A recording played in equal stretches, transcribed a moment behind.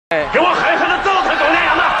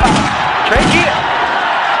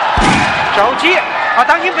击啊！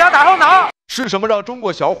当心不要打后脑。是什么让中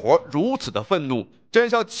国小伙如此的愤怒？真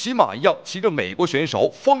像骑马一样骑着美国选手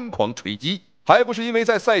疯狂锤击，还不是因为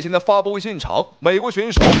在赛前的发布会现场，美国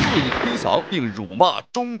选手恶意推搡并辱骂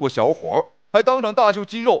中国小伙，还当场大秀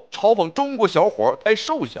肌肉，嘲讽中国小伙太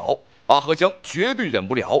瘦小。阿和江绝对忍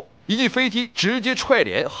不了，一记飞踢直接踹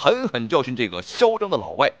脸，狠狠教训这个嚣张的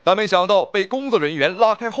老外。但没想到被工作人员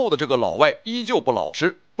拉开后的这个老外依旧不老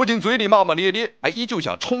实，不仅嘴里骂骂咧咧，还依旧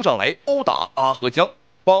想冲上来殴打阿和江。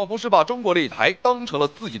仿佛是把中国擂台当成了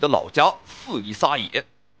自己的老家，肆意撒野。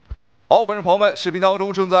好，观众朋友们，视频当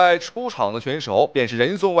中正在出场的选手便是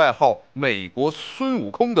人送外号“美国孙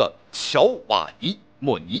悟空”的乔瓦尼·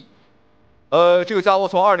莫尼。这个家伙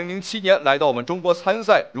从2007年来到我们中国参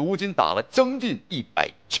赛，如今打了将近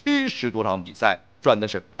170多场比赛，赚的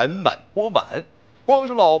是盆满钵满。光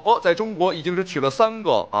是老婆在中国已经是娶了3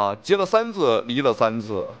个啊，结了3次，离了3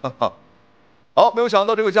次，哈哈。好，没有想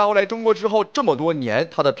到这个家伙来中国之后这么多年，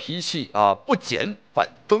他的脾气啊不减反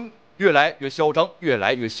增，越来越嚣张，越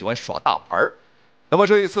来越喜欢耍大牌儿。那么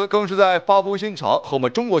这一次更是在发布会现场和我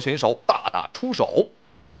们中国选手大打出手。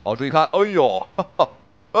好，注意看，哎呦，哈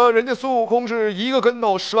哈，人家孙悟空是1个跟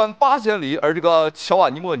头10万8千里，而这个乔瓦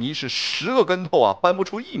尼莫尼是10个跟头啊翻不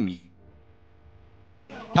出1米。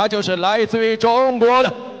他就是来自于中国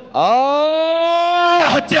的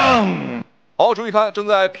阿江。好，注意看，正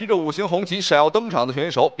在披着5星红旗闪耀登场的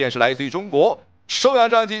选手，便是来自于中国，生涯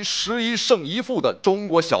战绩11胜1负的中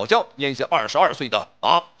国小将，年仅22岁的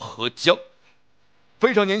阿和江，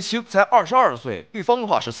非常年轻，才22岁，对方的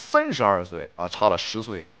话是32岁啊，差了10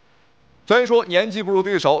岁。虽然说年纪不如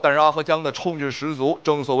对手，但是阿和江的冲劲十足，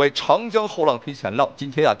正所谓长江后浪推前浪，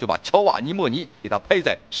今天啊就把乔瓦尼莫尼给他拍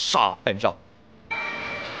在沙滩上。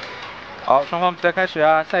好，双方比赛开始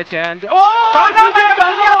啊，赛前这转身摆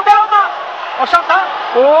转要标吗？上弹！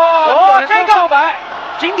这个后摆，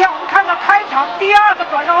今天我们看到开场第2个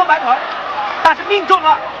转身后摆腿，但是命中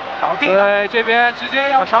了，倒地了。对，这边直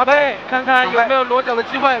接要杀背，看看有没有裸脚的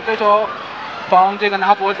机会。对手防这个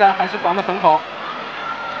拿脖子还是防得很好。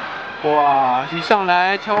哇，一上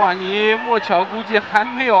来乔瓦尼莫乔估计还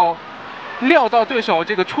没有料到对手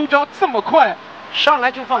这个出招这么快。上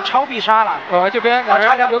来就放超必杀了，这边两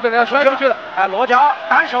人有可能要摔出去了，裸脚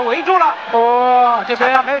单手围住了，这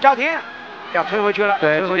边没有叫停，要推回去了，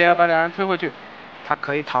对，直接把2人推回去，他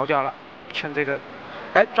可以逃掉了，趁这个，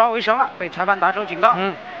抓围绳了，被裁判打手警告。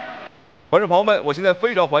观众朋友们，我现在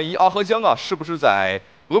非常怀疑阿和江啊，是不是在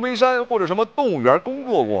峨眉山或者什么动物园工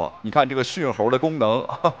作过？你看这个驯猴的功能，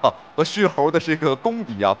和驯猴的这个功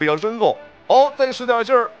底啊非常深厚。好，再使点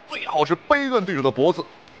劲儿，最好是掰断对手的脖子。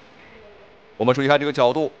我们注意看这个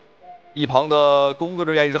角度，一旁的工作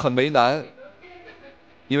人员也是很为难，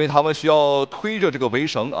因为他们需要推着这个围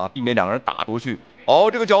绳啊，避免2个人打出去。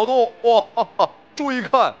这个角度，哇哈哈！注意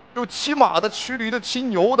看，有骑马的、骑驴的、骑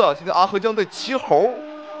牛的，现在阿和江在骑猴，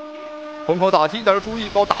疯狂打击，但是注意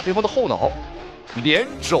不要打对方的后脑，连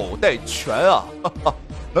肘带拳啊！哈哈，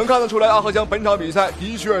能看得出来，阿和江本场比赛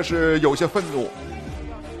的确是有些愤怒。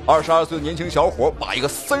22岁的年轻小伙把一个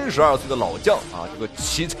32岁的老将啊，这个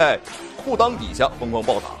骑在裤裆底下疯狂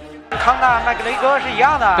暴打，康纳麦格雷格是一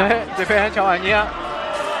样的。对，这边乔瓦尼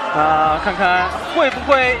看看会不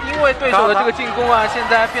会因为对手的这个进攻啊，现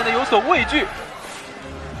在变得有所畏惧。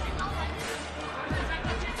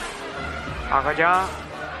阿和江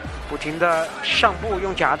不停的上步，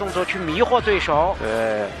用假动作去迷惑对手。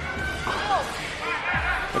对，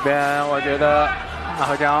这边我觉得阿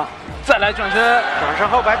和江再来转身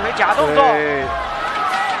后摆腿假动作，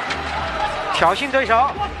挑衅对手。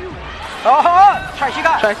踹膝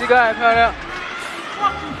盖，踹膝盖，漂亮！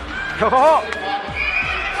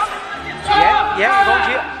言语攻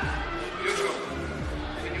击，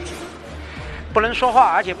不能说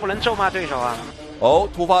话，而且不能咒骂对手啊。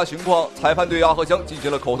突发情况，裁判对阿和江进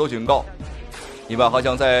行了口头警告。因为阿和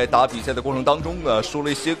江在打比赛的过程当中呢，说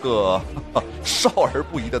了一些个少儿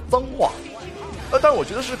不宜的脏话，但是我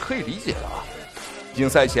觉得是可以理解的啊。毕竟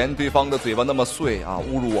赛前对方的嘴巴那么碎啊，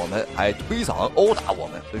侮辱我们，还推搡殴打我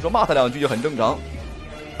们，所以说骂他2句也很正常。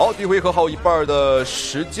好，第一回合还有一半的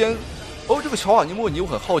时间。这个乔瓦尼莫尼我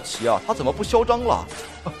很好奇啊，他怎么不嚣张了？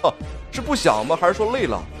是不想吗？还是说累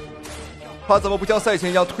了？他怎么不像赛前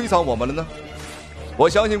一样推搡我们了呢？我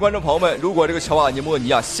相信观众朋友们，如果这个乔瓦尼莫尼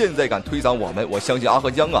啊现在敢推搡我们，我相信阿和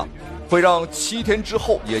江啊会让7天之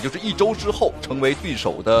后，也就是1周之后，成为对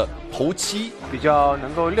手的头7，比较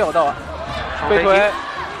能够料到。背腿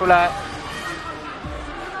出来，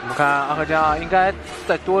我们看阿和江应该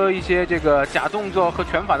再多一些这个假动作和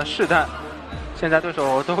拳法的试探。现在对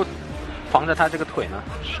手都防着他这个腿呢？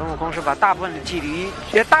孙悟空是把大部分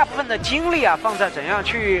的大部分的精力啊放在怎样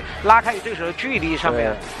去拉开与对手的距离上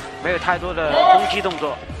面，没有太多的攻击动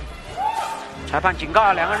作。裁判警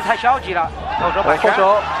告两个人太消极了，后手摆拳，后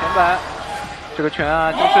手前板，这个拳啊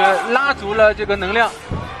就是拉足了这个能量，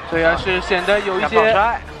所以是显得有一些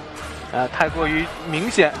太过于明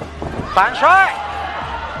显。反摔，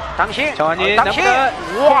当心，乔瓦尼当心，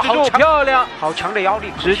哇，好漂亮，好强的腰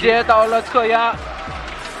力，直接到了侧压。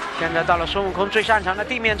现在到了孙悟空最擅长的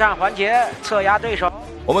地面战环节，侧压对手。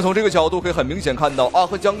我们从这个角度可以很明显看到，阿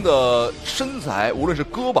合江的身材，无论是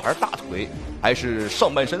胳膊还是大腿，还是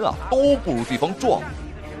上半身啊，都不如对方壮。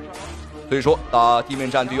所以说，打地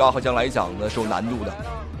面战对于阿合江来讲呢是有难度的。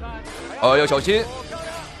要小心，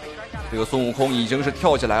这个孙悟空已经是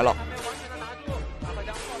跳起来了，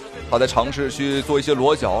他在尝试去做一些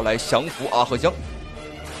裸脚来降服阿合江，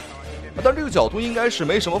但这个角度应该是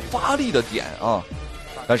没什么发力的点啊。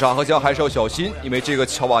但是阿合江还是要小心，因为这个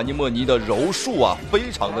乔瓦尼莫尼的柔术啊非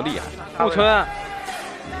常的厉害。顾村，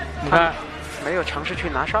你看没有尝试去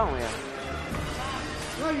拿上位啊。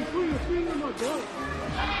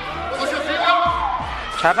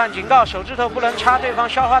裁判警告，手指头不能插对方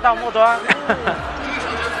消化道末端。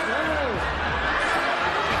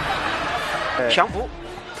降服。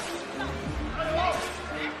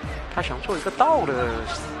他想做一个倒的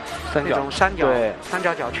那种三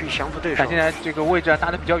角脚去降服对手。他现在这个位置啊搭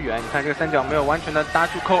的比较远，你看这个三角没有完全的搭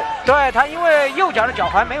住扣。对他，因为右脚的脚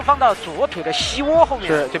踝没有放到左腿的膝窝后面。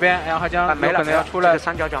是这边，阿合江没了，可能要出来，这个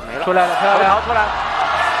三角脚没了，出来了，漂亮，逃出来了。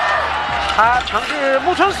他尝试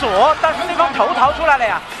木村锁，但是对方头逃出来了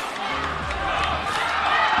呀。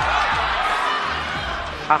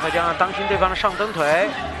阿合江要当心对方的上蹬腿，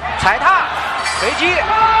踩踏，随击。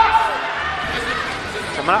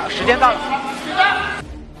怎么了？时间到了。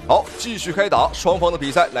好，继续开打，双方的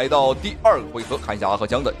比赛来到第2个回合，看一下阿合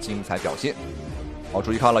江的精彩表现。好，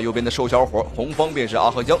注意看了，右边的瘦小伙，红方便是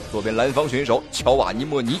阿合江，左边蓝方选手乔瓦尼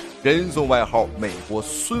莫尼，人送外号美国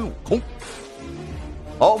孙悟空。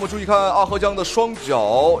好，我们注意看阿合江的双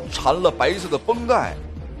脚缠了白色的绷带。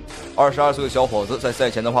22岁的小伙子在赛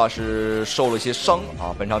前的话是受了些伤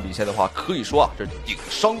啊，本场比赛的话可以说啊是顶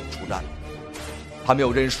伤出战，他没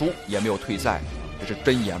有认输，也没有退赛，这是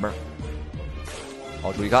真爷们儿。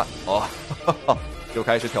好，注意看，又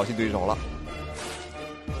开始挑衅对手了。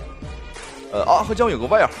阿合江有个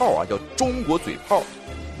外号啊，叫中国嘴炮。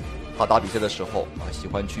他打比赛的时候啊，喜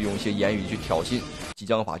欢去用一些言语去挑衅，激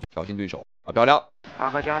将法去挑衅对手啊，漂亮。阿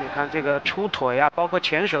合江，你看这个出腿啊，包括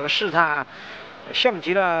前手的试探，像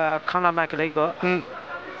极了康纳麦克雷格。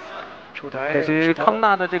出腿。可惜康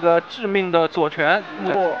纳的这个致命的左拳。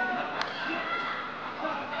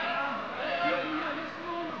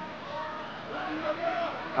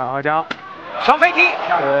阿合江，双飞踢。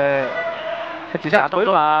对，他几下回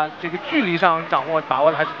法这个距离上把握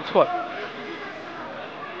的还是不错的。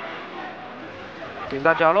顶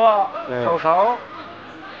到角落，收手，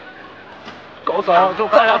狗手就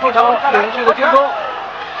再上出手，连续的进攻，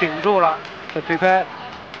顶住了，再推开，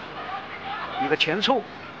一个前触。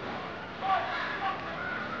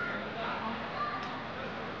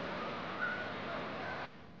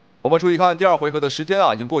我们注意看第2回合的时间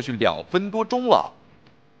啊，已经过去2分多钟了。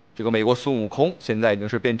这个美国孙悟空现在已经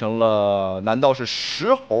是变成了，难道是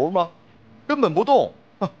石猴吗？根本不动，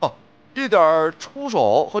一点出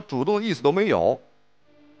手和主动的意思都没有。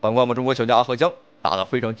反观我们中国小将阿合江打得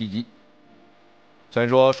非常积极，虽然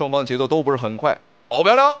说双方节奏都不是很快。好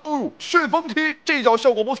漂亮，旋风踢，这脚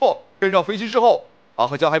效果不错。跟上飞机之后，阿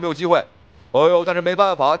合江还没有机会。但是没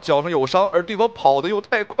办法，脚上有伤，而对方跑得又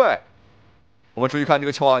太快。我们注意看这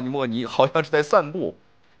个乔瓦尼莫尼好像是在散步，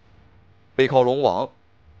背靠龙网。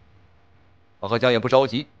阿合江也不着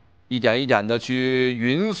急，一点一点的去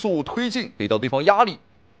匀速推进，给到对方压力。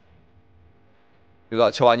这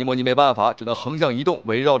个乔瓦尼莫尼没办法，只能横向移动，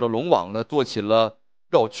围绕着龙网呢做起了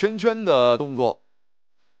绕圈圈的动作。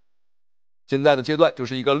现在的阶段就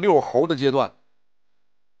是一个遛猴的阶段。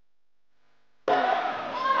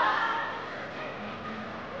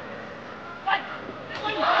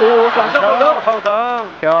转身后蹬，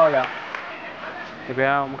漂亮。这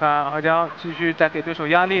边我们看阿合江继续再给对手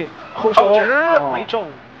压力，后手没中。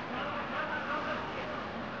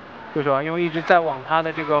对手因为一直在往他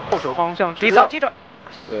的这个后手方向低扫踢腿，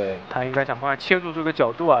对他应该想办法切住这个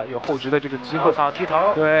角度啊，有后直的这个机会。后扫踢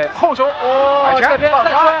头，对后手这边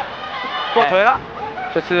再摔，过腿了。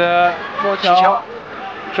这次摸桥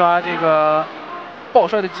抓这个抱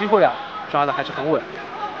摔的机会啊，抓的还是很稳。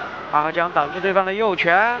阿合江挡住对方的右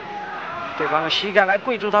拳，对方的膝盖来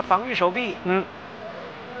跪住他防御手臂。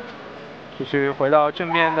继续回到正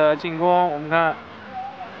面的进攻，我们看。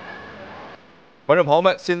观众朋友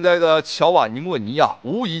们，现在的乔瓦尼莫尼呀，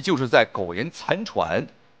无疑就是在苟延残喘。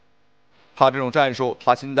他这种战术，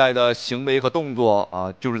他现在的行为和动作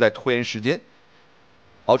啊，就是在拖延时间。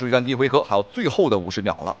好，注意看第一回合，还有最后的50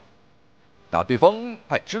秒了。那对方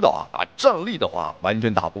他也知道啊，打站立的话完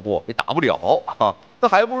全打不过，也打不了啊。那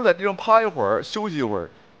还不如在地上趴一会儿，休息一会儿。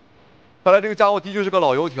看来这个家伙的确是个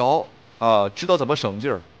老油条啊，知道怎么省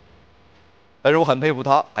劲儿。但是我很佩服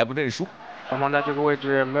他，还不认输。双方在这个位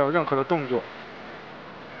置没有任何的动作。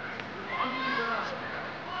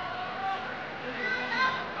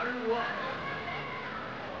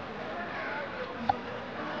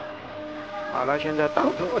好了，现在挡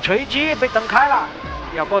住锤击被蹬开了，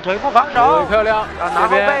要过腿部防守，漂亮，要拿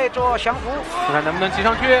后背做降服，看看能不能击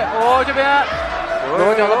上去。哦，这边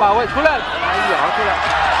左脚的把位出来了，咬出来，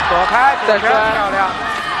躲开，再摔，漂亮。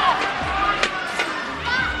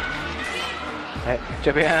哎，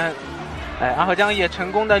这边，哎，阿赫江也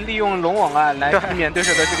成功的利用龙网啊来避免对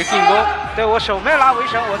手的这个进攻。对，我手没拉回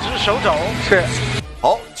身，我只是手肘。是。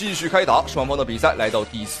好，继续开打，双方的比赛来到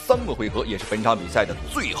第3个回合，也是本场比赛的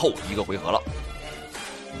最后一个回合了。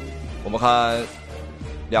我们看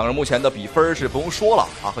两人目前的比分是不用说了，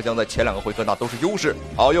阿赫江在前2个回合那都是优势。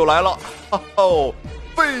好，又来了，哦，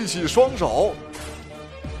背起双手，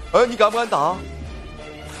你敢不敢打？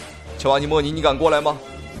乔瓦尼莫尼，你敢过来吗？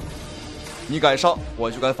你敢上，我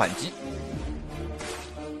就敢反击。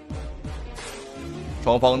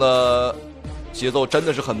双方的节奏真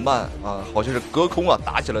的是很慢啊，好像是隔空啊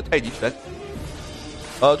打起了太极拳。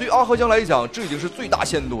对于阿赫江来讲，这已经是最大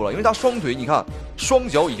限度了，因为他双腿，你看双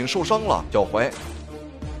脚已经受伤了，脚踝。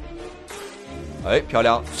哎，漂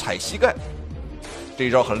亮，踩膝盖，这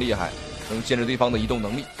一招很厉害，能限制对方的移动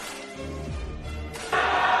能力。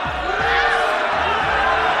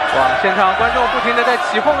哇，现场观众不停的在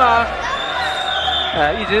起哄啊，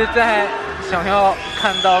一直在想要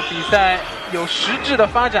看到比赛有实质的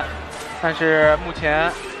发展。但是目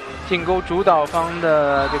前进攻主导方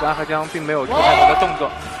的这个阿赫江并没有出太多的动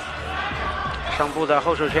作，上步的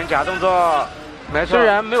后手拳假动作，没错，虽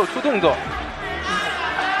然没有出动作，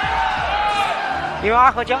因为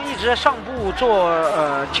阿赫江一直在上步做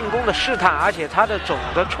进攻的试探，而且他的总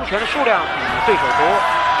的出拳的数量比对手多。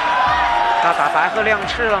他打白鹤亮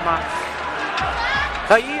翅了吗？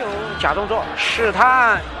他也有假动作试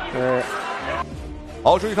探，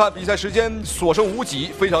好，注意看比赛时间所剩无几，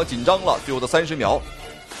非常紧张了，最后的30秒。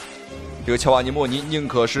这个乔瓦尼莫尼宁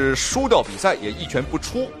可是输掉比赛，也一拳不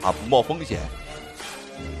出啊，不冒风险。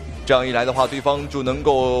这样一来的话，对方就能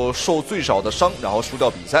够受最少的伤，然后输掉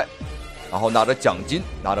比赛，然后拿着奖金，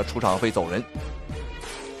拿着出场费走人。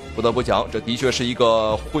不得不讲，这的确是一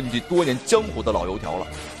个混迹多年江湖的老油条了。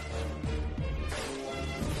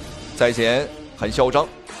赛前很嚣张，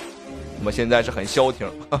那么现在是很消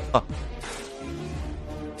停，哈哈。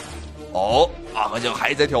哦，阿赫江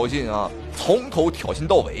还在挑衅啊，从头挑衅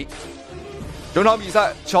到尾。整场比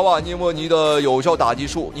赛，乔瓦尼莫尼的有效打击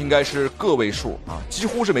数应该是个位数啊，几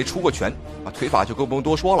乎是没出过拳啊，腿法就更不用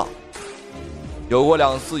多说了。有过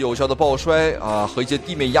2次有效的抱摔啊和一些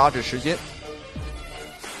地面压制时间。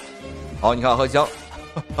好，你看阿赫江，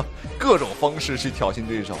各种方式去挑衅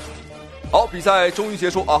对手。好，比赛终于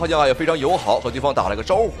结束，阿赫江也非常友好，和对方打了个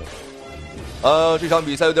招呼。这场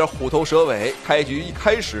比赛有点虎头蛇尾，开局一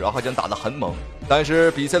开始阿赫江打得很猛，但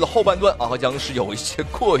是比赛的后半段阿赫江是有一些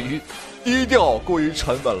过于低调，过于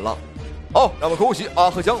沉稳了。好，让我们恭喜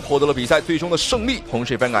阿赫江获得了比赛最终的胜利，同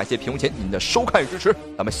时也非常感谢屏幕前您的收看与支持，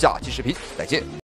咱们下期视频再见。